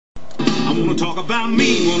I wanna talk about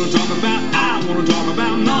me, I wanna talk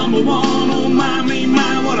about number one. Oh my, me,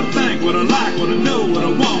 my, what I think, what I like, what I know, what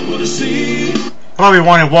I want, what I see. Hello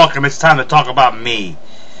everyone and welcome. It's time to talk about me.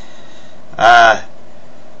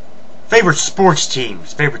 Favorite sports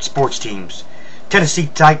teams. Tennessee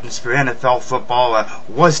Titans for NFL football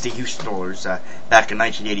was the Houston Oilers back in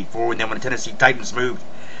 1984, and then when the Tennessee Titans moved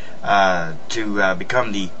to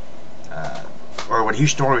become the or when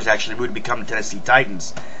Houston Oilers actually moved to become the Tennessee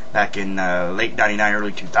Titans back in late 99,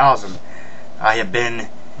 early 2000, I have been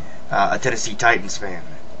a Tennessee Titans fan.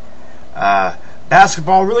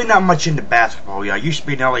 Basketball, really not much into basketball. Yeah, I used to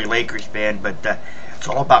be an LA Lakers fan, but it's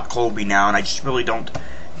all about Kobe now, and I just really don't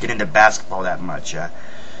get into basketball that much.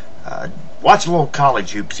 Watch a little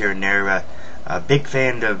college hoops here and there. A big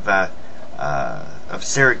fan of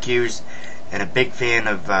Syracuse, and a big fan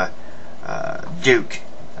of Duke.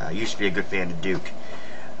 Used to be a good fan of Duke.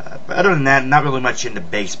 But other than that, not really much into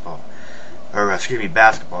baseball. Or,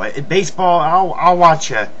 basketball. Baseball, I'll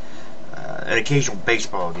watch an occasional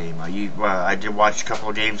baseball game. I did watch a couple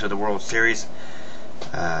of games of the World Series.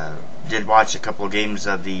 Did watch a couple of games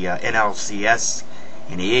of the NLCS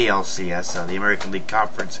and the ALCS, the American League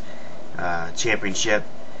Conference Championship,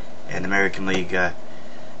 and the American League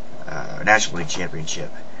National League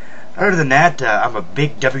Championship. Other than that, I'm a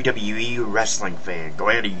big WWE wrestling fan. Go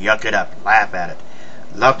ahead and yuck it up, laugh at it.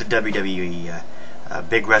 Love the WWE.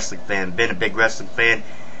 Big wrestling fan. Been a big wrestling fan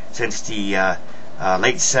since the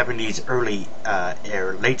late 70s,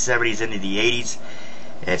 late 70s into the 80s,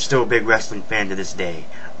 and still a big wrestling fan to this day.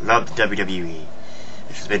 Love the WWE.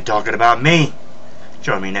 This has been Talking About Me.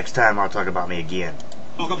 Join me next time. I'll talk about me again.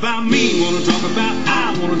 Talk about me, I wanna talk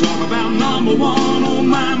about number one. Oh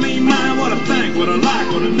my, me, my, what I think, what I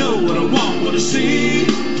like, what I know, what I want, what I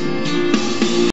see.